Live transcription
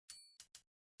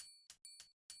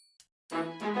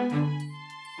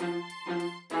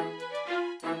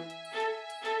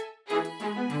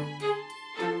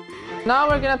Now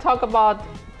we're going to talk about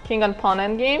king and pawn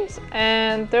endgames,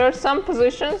 and there are some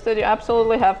positions that you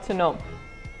absolutely have to know.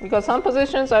 Because some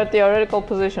positions are theoretical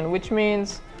position, which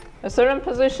means a certain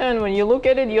position, when you look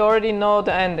at it, you already know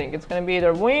the ending. It's going to be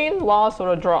either win, loss,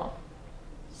 or a draw.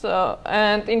 So,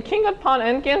 and in king and pawn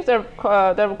endgames, they're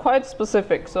quite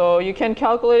specific, so you can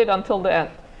calculate it until the end.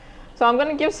 So I'm going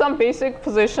to give some basic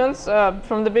positions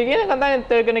from the beginning, and then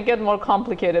they're going to get more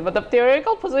complicated. But the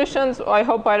theoretical positions, I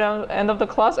hope by the end of the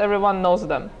class, everyone knows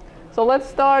them. So let's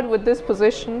start with this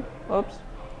position. Oops.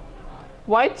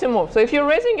 White to move. So if you're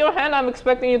raising your hand, I'm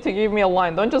expecting you to give me a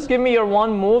line. Don't just give me your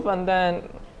one move and then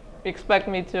expect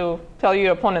me to tell you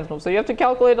your opponent's move. So you have to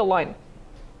calculate a line.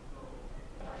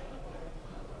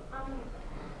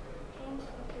 King to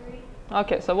 3.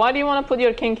 Okay, so why do you want to put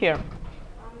your king here?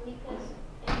 Because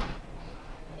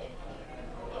if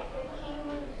the king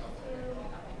moves to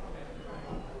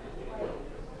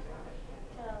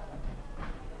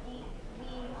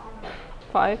be on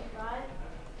 5. 5,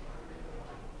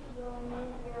 you'll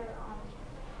move your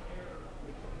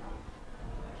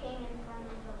king in front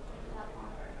of that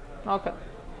pawn. Okay.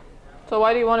 So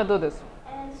why do you want to do this?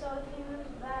 And so if he moves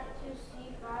back to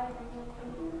c5, then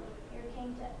you'll move your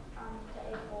king to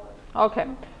a4. Okay.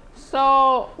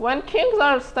 So when kings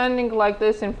are standing like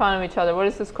this in front of each other, what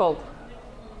is this called?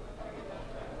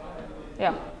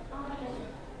 Yeah.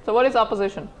 So what is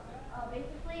opposition?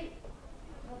 Basically,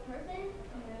 the person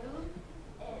moves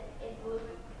it moves in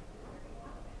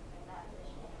that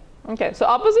position. Okay, so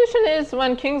opposition is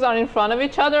when kings are in front of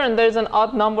each other and there's an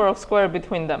odd number of squares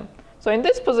between them. So in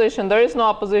this position, there is no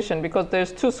opposition because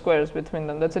there's 2 squares between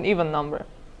them. That's an even number.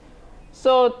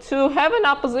 So to have an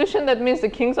opposition, that means the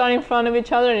kings are in front of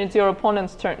each other and it's your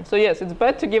opponent's turn. So yes, it's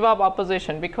bad to give up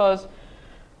opposition because,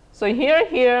 so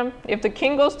here, if the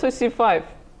king goes to c5,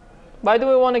 why do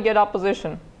we want to get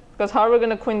opposition? Because how are we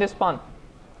going to queen this pawn?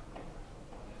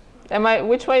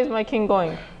 Which way is my king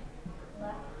going?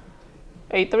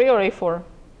 A3 or A4?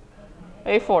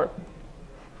 A4.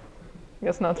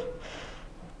 Guess not.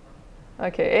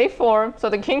 Okay, A4. So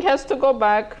the king has to go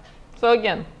back. So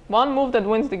again, one move that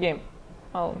wins the game.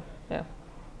 Oh, yeah.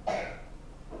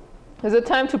 Is it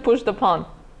time to push the pawn?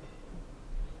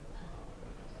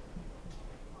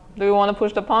 Do you want to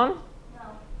push the pawn?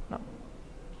 No.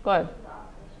 Go ahead.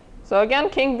 So again,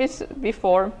 king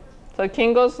b4. So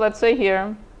king goes, let's say,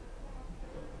 here.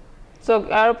 So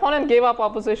our opponent gave up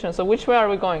opposition. So which way are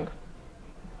we going?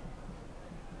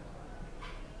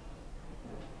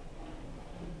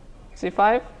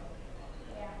 c5?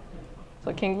 Yeah.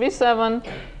 So king b7.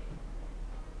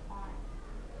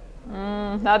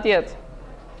 Not yet.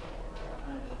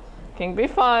 King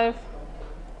b5.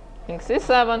 King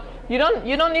c7. You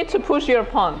don't need to push your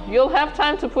pawn. You'll have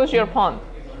time to push your pawn.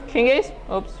 King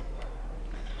oops.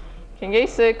 King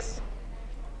a6.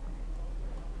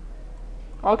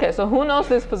 Okay, so who knows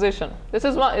this position? This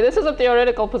is a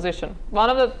theoretical position. One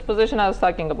of the position I was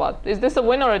talking about. Is this a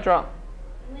win or a draw?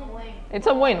 Win. It's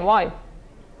a win. Why?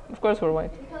 Of course we're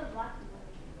white. Because black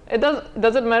is winning.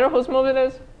 Does it matter whose move it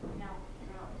is? No.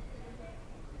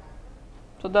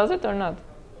 So does it or not?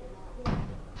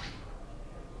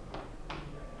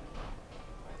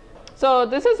 So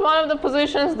this is one of the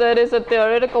positions that is a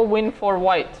theoretical win for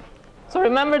white. So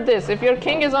remember this, if your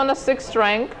king is on a 6th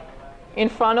rank in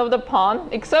front of the pawn,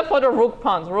 except for the rook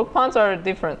pawns. Rook pawns are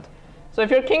different. So if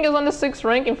your king is on the 6th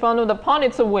rank in front of the pawn,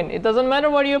 it's a win. It doesn't matter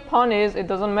where your pawn is, it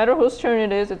doesn't matter whose turn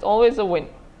it is, it's always a win.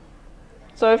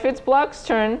 So if it's black's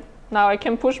turn, now I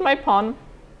can push my pawn.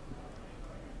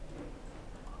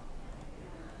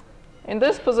 In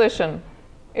this position,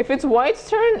 if it's white's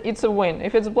turn, it's a win.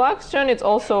 If it's black's turn, it's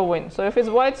also a win. So if it's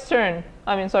white's turn,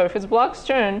 if it's black's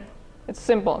turn, it's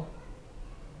simple.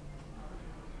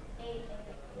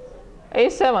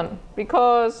 A7,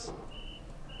 because,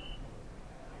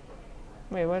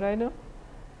 wait, what did I do?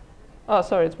 Oh,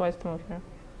 sorry, it's white's to move here.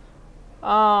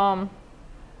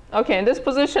 Okay, in this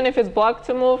position, if it's black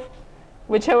to move,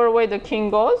 whichever way the king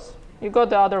goes, you go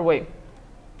the other way,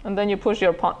 and then you push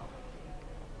your pawn.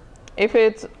 If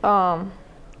it's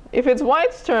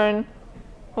white's turn,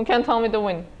 who can tell me the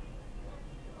win?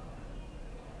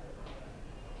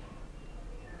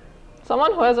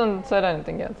 Someone who hasn't said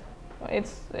anything yet.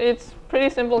 It's pretty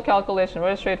simple calculation,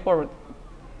 very straightforward.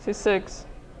 c6.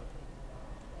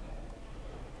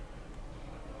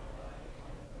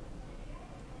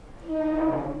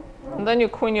 And then you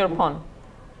queen your pawn.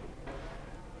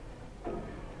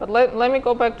 But let me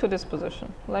go back to this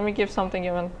position. Let me give something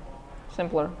even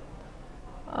simpler.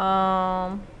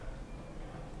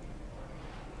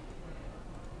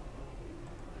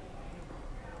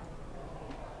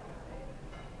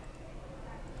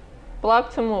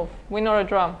 Black to move, win or a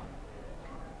draw?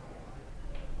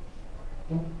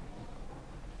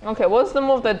 Okay, what's the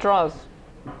move that draws?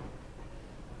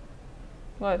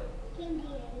 What? King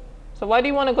D8. So why do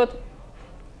you want to go to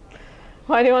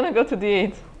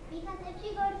D8? Because if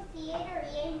you go to C8 or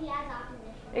E8, he has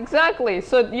opposition. Exactly.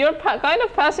 So you're kind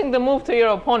of passing the move to your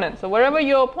opponent. So wherever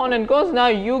your opponent goes, now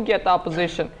you get the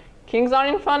opposition. Kings are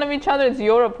in front of each other. It's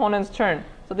your opponent's turn.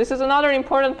 So this is another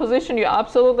important position you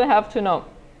absolutely have to know.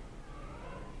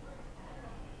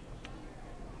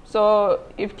 So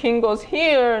if king goes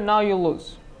here, now you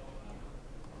lose.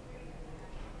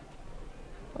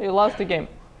 You lost the game.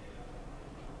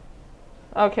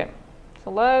 Okay. So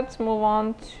let's move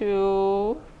on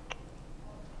to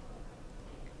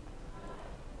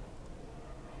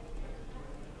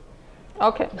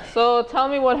okay, so tell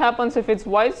me what happens if it's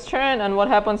white's turn and what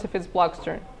happens if it's black's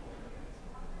turn.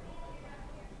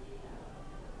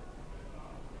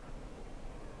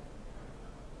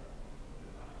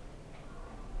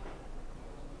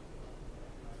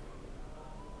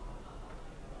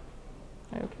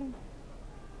 Are you okay?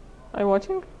 Are you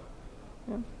watching?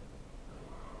 Yeah.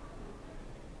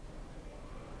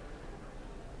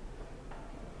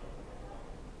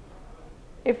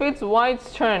 If it's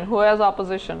white's turn, who has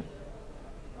opposition?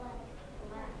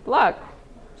 Black.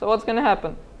 So what's going to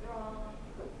happen?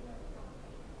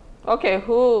 Okay,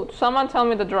 someone tell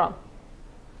me the draw.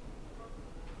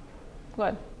 Go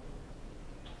ahead.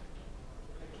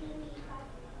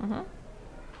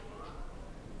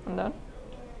 And then?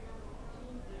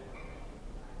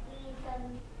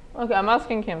 Okay, I'm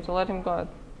asking him, so let him go ahead.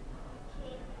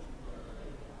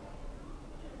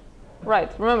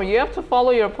 Right, remember, you have to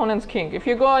follow your opponent's king. If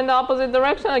you go in the opposite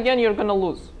direction, again, you're going to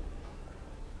lose.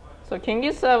 So king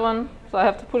e7, so I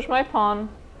have to push my pawn.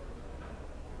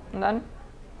 And then?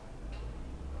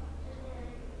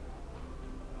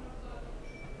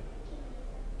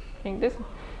 King this.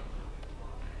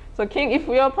 So king, if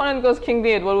your opponent goes king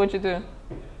d8, what would you do?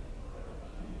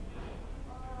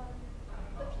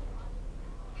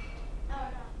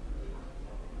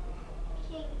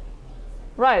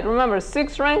 Right, remember,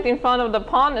 6 ranked in front of the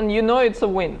pawn, and you know it's a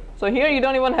win. So here you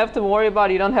don't even have to worry about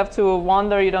it. You don't have to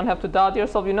wonder, you don't have to doubt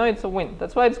yourself. You know it's a win.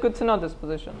 That's why it's good to know this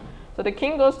position. So the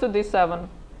king goes to d7.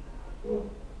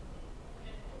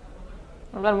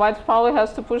 And then white probably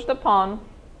has to push the pawn.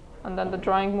 And then the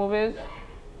drawing move is?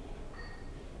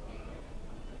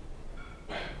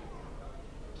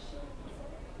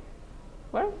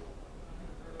 Where?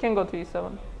 King go to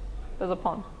e7. There's a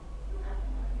pawn.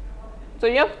 So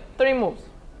you have 3 moves.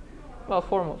 Well,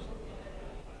 4 moves.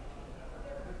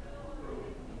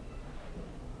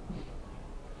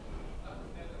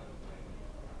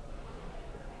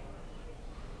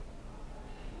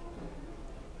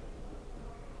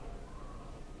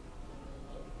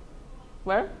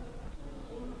 Where?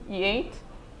 E8.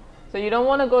 So you don't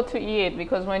want to go to E8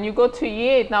 because when you go to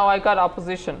E8, now I got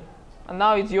opposition. And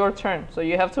now it's your turn. So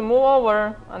you have to move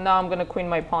over, and now I'm going to queen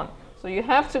my pawn. So you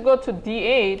have to go to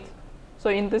D8. So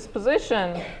in this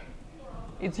position,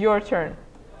 it's your turn.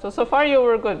 So far you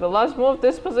were good. But let's move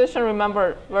this position,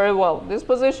 remember very well. This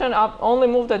position, only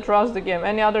move that draws the game.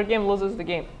 Any other game loses the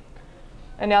game.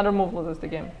 Any other move loses the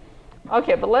game.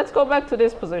 Okay, but let's go back to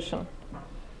this position.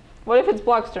 What if it's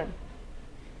black's turn?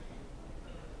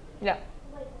 Yeah.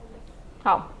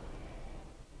 How?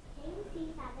 King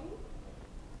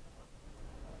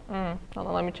c7. Hold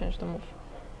on, let me change the move.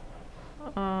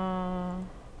 Oh.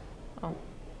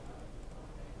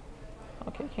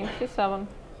 Okay, king c7.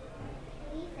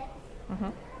 E6.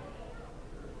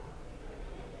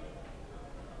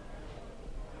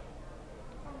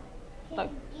 Like,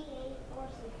 D8 or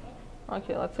C6.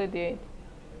 okay, let's say d8. King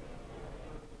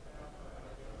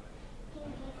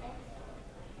D6.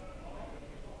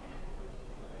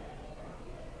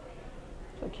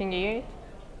 So king e8. King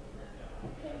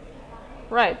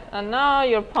C5. Right, and now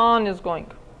your pawn is going.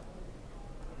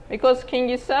 Because king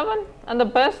e7, and the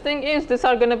best thing is these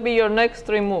are going to be your next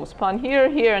 3 moves. Pawn here,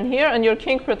 here, and here, and your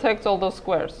king protects all those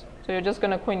squares. So you're just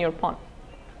going to queen your pawn.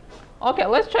 Okay,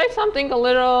 let's try something a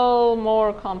little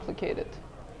more complicated.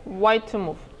 White to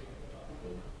move.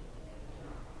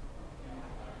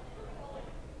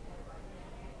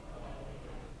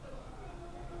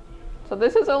 So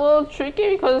this is a little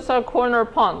tricky because it's our corner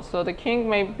pawn, so the king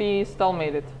may be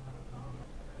stalemated.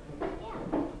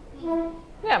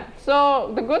 Yeah,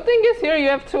 so the good thing is here you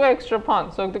have 2 extra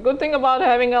pawns. So the good thing about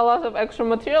having a lot of extra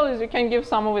material is you can give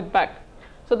some of it back.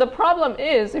 So the problem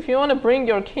is, if you want to bring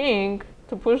your king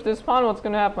to push this pawn, what's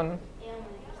going to happen?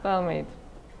 Stalemate.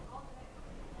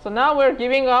 So now we're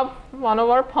giving up one of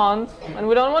our pawns, and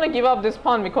we don't want to give up this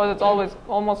pawn because it's always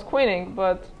almost queening,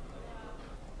 but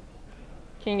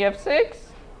king f6.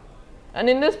 And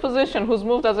in this position, whose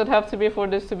move does it have to be for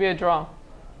this to be a draw?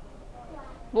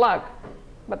 black.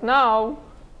 But now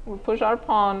we push our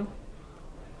pawn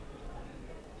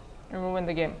and we win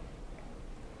the game.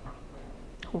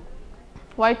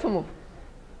 White to move.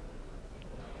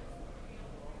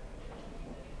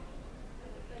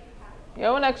 You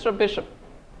have an extra bishop.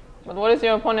 But what is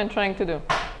your opponent trying to do?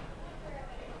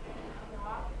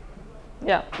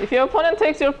 Yeah, if your opponent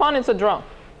takes your pawn, it's a draw.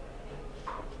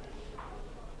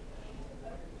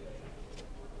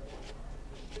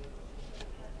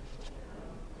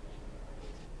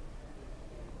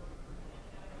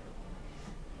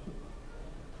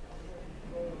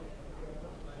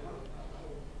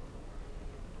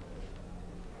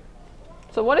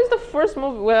 So what is the first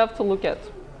move we have to look at?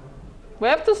 We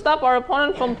have to stop our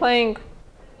opponent from playing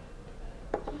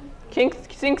king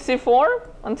c4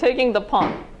 and taking the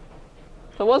pawn.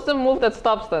 So what's the move that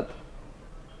stops that?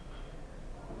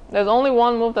 There's only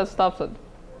one move that stops it.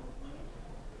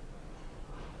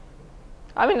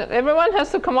 I mean, everyone has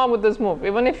to come up with this move,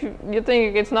 even if you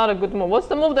think it's not a good move. What's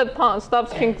the move that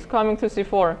stops king coming to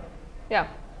c4? Yeah.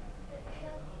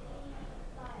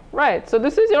 Right, so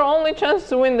this is your only chance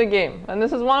to win the game. And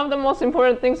this is one of the most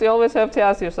important things you always have to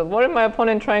ask yourself. What is my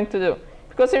opponent trying to do?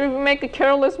 Because if you make a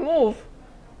careless move,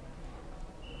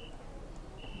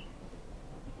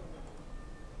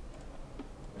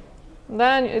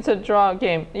 then it's a draw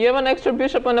game. You have an extra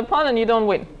bishop and a pawn and you don't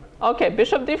win. Okay,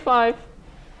 bishop d5.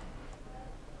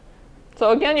 So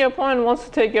again, your opponent wants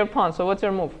to take your pawn. So what's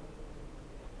your move?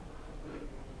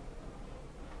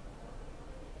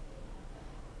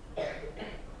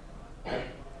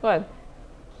 Go ahead.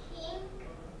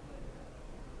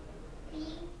 King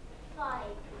b5.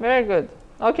 Very good.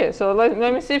 Okay, so let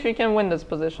me see if you can win this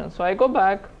position. So I go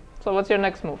back. So what's your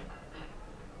next move?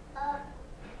 Pawn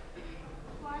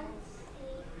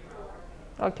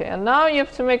c4. Okay, and now you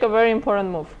have to make a very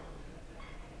important move.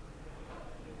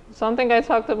 Something I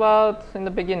talked about in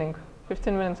the beginning,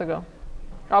 15 minutes ago.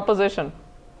 Opposition.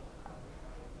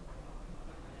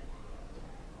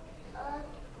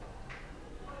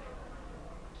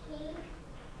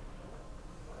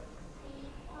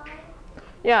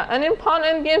 Yeah, and in pawn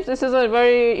endgames, this is a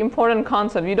very important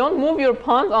concept. You don't move your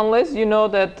pawns unless you know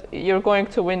that you're going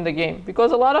to win the game.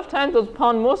 Because a lot of times those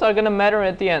pawn moves are going to matter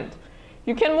at the end.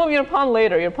 You can move your pawn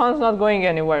later. Your pawn's not going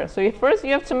anywhere. So first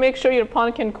you have to make sure your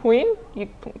pawn can queen. You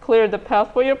clear the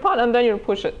path for your pawn, and then you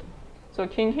push it. So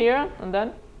king here, and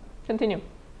then continue.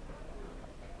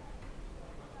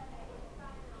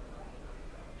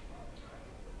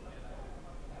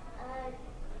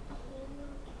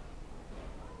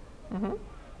 Mm-hmm.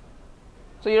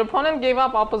 So your opponent gave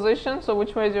up opposition, so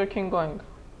which way is your king going?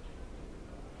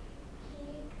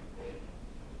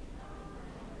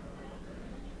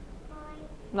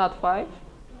 Not 5.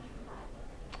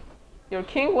 His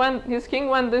king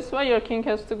went this way, your king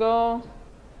has to go.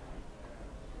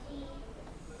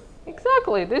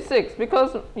 Exactly, d6,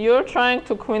 because you're trying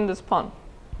to queen this pawn.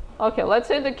 Okay, let's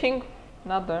say the king,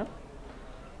 not there.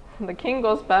 The king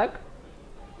goes back.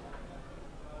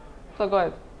 So go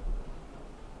ahead.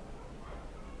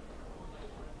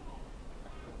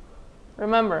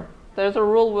 Remember, there's a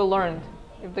rule we learned.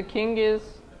 If the king is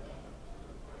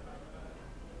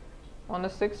on the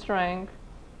 6th rank,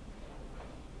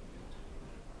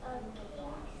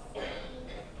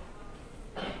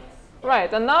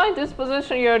 right, and now in this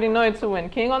position you already know it's a win.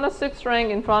 King on the 6th rank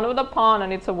in front of the pawn,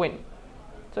 and it's a win.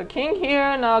 So king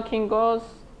here, now king goes.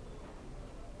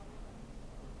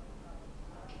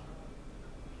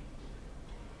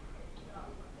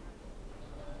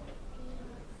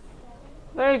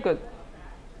 Very good.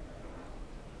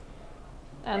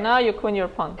 And now you queen your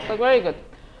pawn. So very good.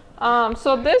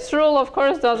 So this rule, of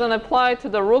course, doesn't apply to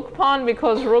the rook pawn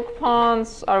because rook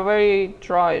pawns are very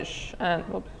drawish. And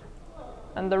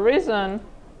the reason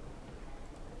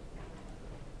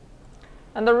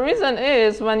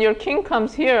is when your king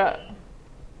comes here.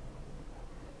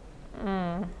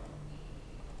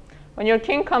 When your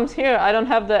king comes here, I don't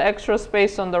have the extra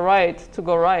space on the right to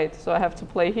go right, so I have to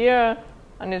play here,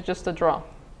 and it's just a draw.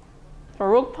 For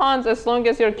rook pawns, as long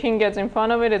as your king gets in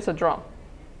front of it, it's a draw.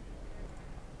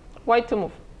 White to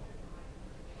move.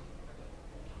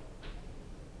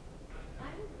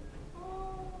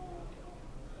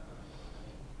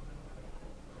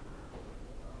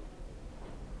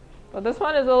 But this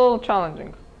one is a little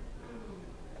challenging.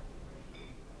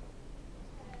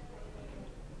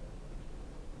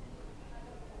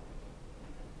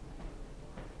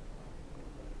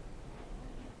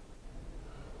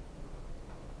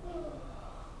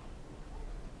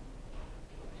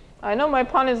 I know my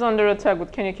pawn is under attack,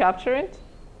 but can you capture it?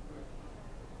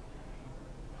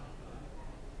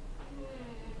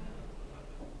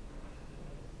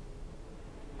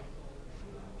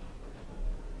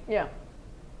 Yeah.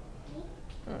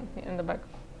 In the back.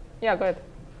 Yeah, go ahead.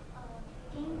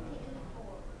 King to e4.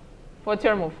 What's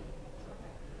your move?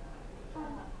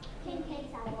 King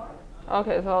takes out.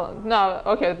 Okay, so no,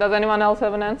 okay, does anyone else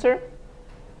have an answer?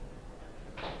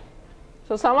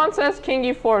 So someone says king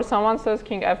e4, someone says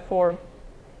king f4.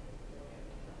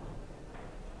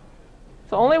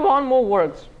 So only one move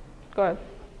works. Go ahead.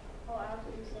 Oh, I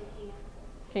also just said king.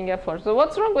 King f4. So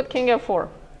what's wrong with king f4?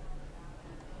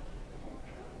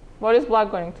 What is black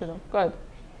going to do? Go ahead.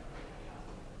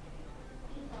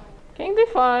 King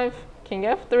d5, king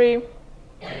f3.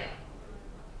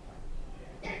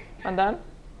 And then?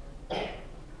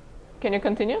 Can you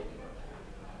continue?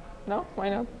 No? Why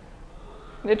not?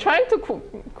 They're trying to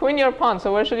queen your pawn,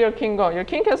 so where should your king go? Your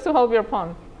king has to help your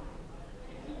pawn.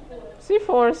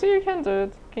 c4, see, you can do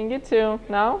it. King e2,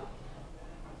 now?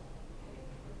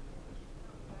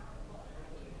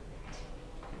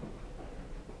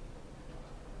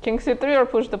 King c3 or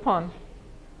push the pawn?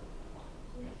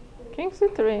 King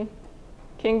c3.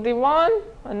 King d1,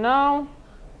 and now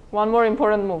one more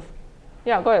important move.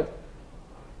 Yeah, go ahead.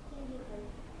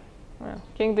 Yeah,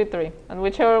 king d3. And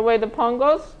whichever way the pawn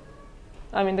goes,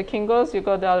 the king goes, you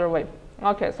go the other way.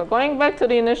 Okay, so going back to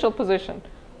the initial position.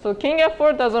 So king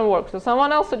f4 doesn't work. So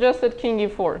someone else suggested king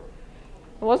e4.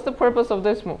 What's the purpose of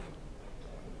this move?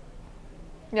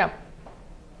 Yeah.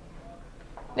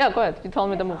 Yeah, go ahead. You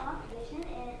told me the move. Position,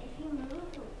 and if you move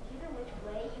either which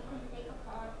way, you can take a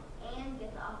pawn and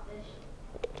get the opposition.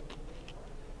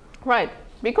 Right.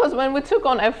 Because when we took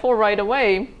on f4 right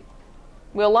away,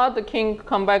 we allowed the king to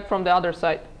come back from the other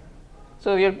side.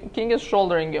 So your king is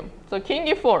shouldering you. So king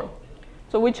e4.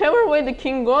 So whichever way the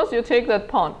king goes, you take that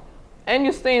pawn. And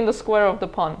you stay in the square of the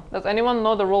pawn. Does anyone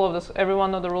know the rule of this?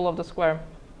 Everyone know the rule of the square?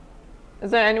 Is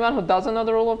there anyone who doesn't know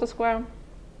the rule of the square?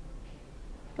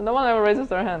 So no one ever raises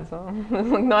their hand, so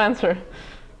no answer.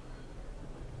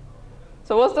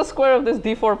 So what's the square of this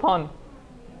d4 pawn?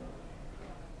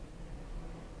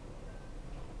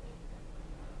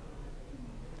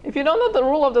 If you don't know the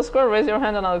rule of the square, raise your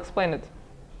hand and I'll explain it.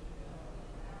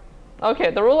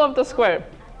 Okay, the rule of the square.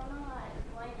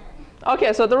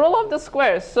 Okay, so the rule of the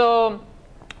square. So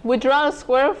we draw a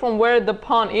square from where the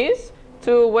pawn is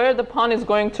to where the pawn is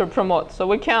going to promote. So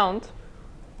we count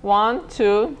 1,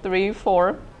 2, 3,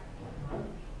 4.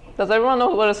 Does everyone know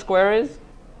what a square is?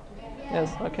 Yeah.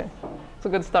 Yes, okay. It's a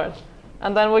good start.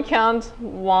 And then we count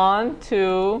 1,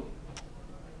 2,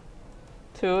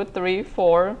 2, 3,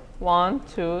 4. 1,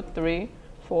 2, 3,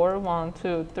 4. 1,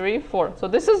 2, 3, 4. So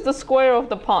this is the square of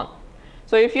the pawn.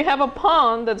 So if you have a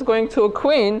pawn that's going to a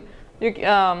queen,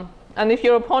 and if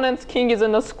your opponent's king is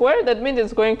in the square, that means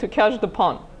it's going to catch the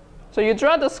pawn. So you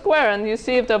draw the square and you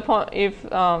see if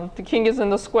the king is in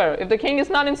the square. If the king is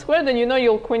not in square, then you know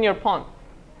you'll queen your pawn.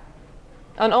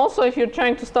 And also, if you're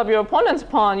trying to stop your opponent's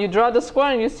pawn, you draw the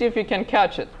square and you see if you can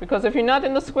catch it. Because if you're not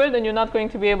in the square, then you're not going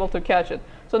to be able to catch it.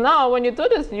 So now, when you do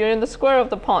this, you're in the square of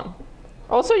the pawn.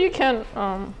 Also, you can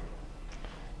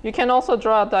also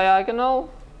draw a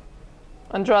diagonal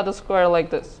and draw the square like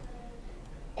this.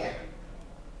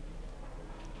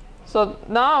 So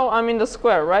now I'm in the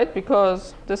square, right?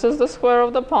 Because this is the square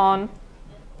of the pawn,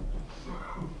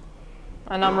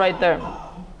 and I'm right there.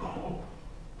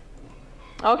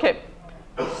 Okay,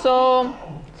 so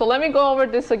let me go over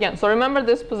this again. So remember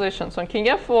this position. So king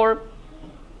f4.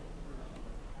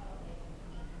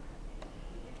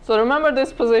 So remember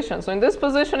this position. So in this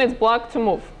position, it's black to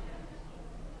move.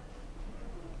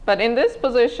 But in this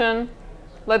position,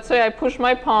 let's say I push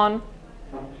my pawn.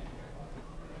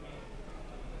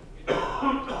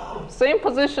 Same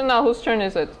position now, whose turn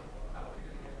is it?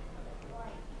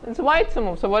 It's white to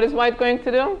move. So what is white going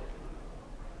to do?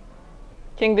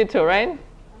 King d2, right?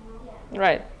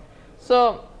 Right.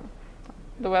 So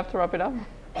do we have to wrap it up?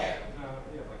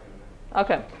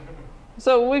 Okay.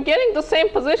 So we're getting the same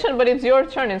position, but it's your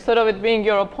turn instead of it being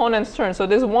your opponent's turn. So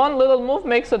this one little move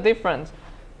makes a difference.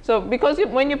 So because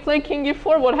when you play king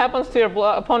e4, what happens to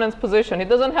your opponent's position? He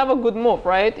doesn't have a good move,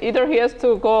 right? Either he has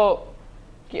to go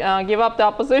give up the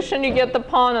opposition, you get the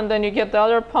pawn, and then you get the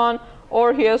other pawn,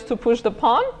 or he has to push the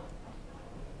pawn.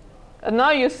 And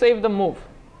now you save the move.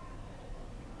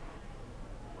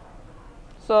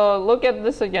 So look at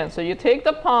this again. So you take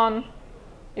the pawn.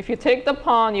 If you take the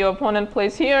pawn, your opponent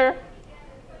plays here.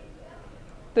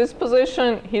 This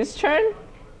position, his turn.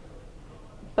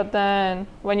 But then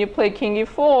when you play king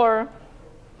e4,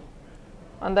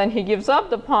 and then he gives up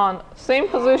the pawn, same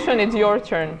position, it's your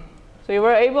turn. So you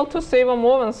were able to save a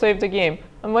move and save the game.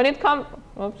 And when it comes,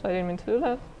 oops, I didn't mean to do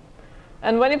that.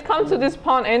 And when it comes to this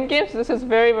pawn endgames, this is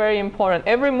very, very important.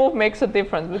 Every move makes a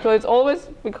difference because it always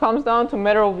comes down to a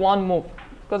matter of one move.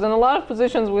 Because in a lot of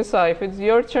positions we saw, if it's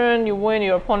your turn, you win,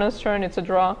 your opponent's turn, it's a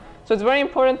draw. So it's very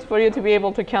important for you to be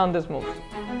able to count these moves.